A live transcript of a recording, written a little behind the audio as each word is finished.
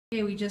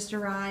Okay, we just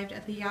arrived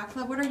at the Yacht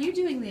Club. What are you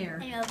doing there?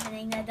 I'm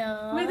opening the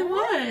door. With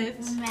what?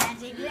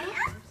 Magic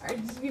lamp. Are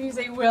you going to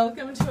say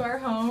welcome to our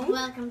home?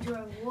 Welcome to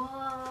our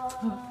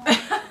whoa.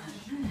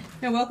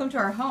 No, welcome to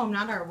our home,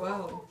 not our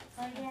whoa.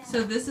 Oh, yeah.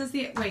 So this is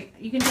the, wait,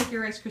 you can take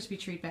your Rice Krispie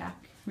treat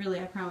back. Really,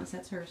 I promise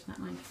that's hers, not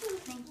mine.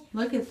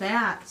 Look at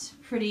that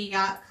pretty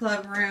Yacht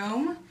Club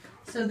room.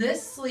 So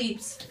this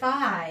sleeps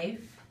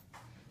 5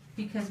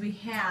 because we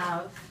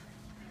have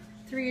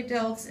 3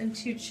 adults and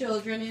 2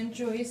 children, and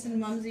Joyce and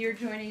Mumsy are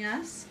joining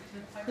us.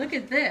 Look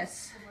at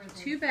this,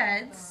 2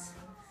 beds,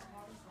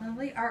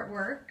 lovely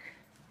artwork.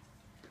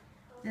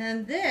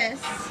 And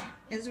this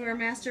is where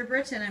Master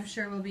Britain, I'm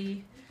sure, will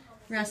be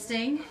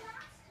resting.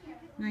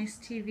 Nice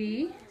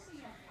TV.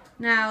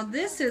 Now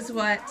this is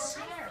what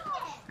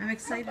I'm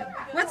excited.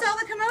 What's all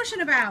the commotion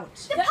about?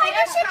 The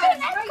pirate ship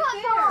and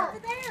right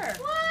there.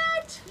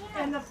 What?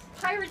 And the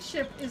pirate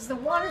ship is the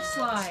water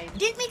slide.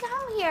 Didn't we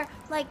come here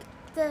like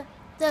the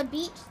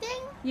beach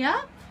thing?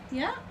 Yeah,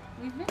 yeah.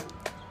 We've been.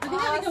 Look at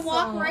that, we can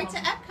walk right to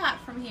Epcot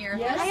from here.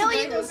 Yes. I know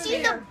you can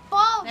see the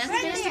ball That's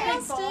right there.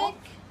 fantastic.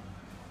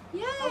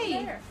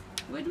 Yay!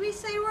 Would we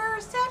say we're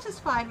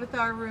satisfied with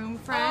our room,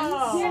 friends?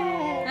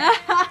 Oh.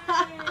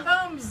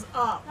 Thumbs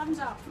up. Thumbs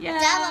up. Yay!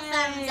 Double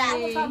thumbs up.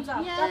 Double thumbs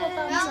up. Yay. Double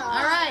thumbs up.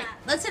 All right,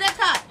 let's hit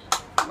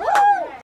Epcot. Woo!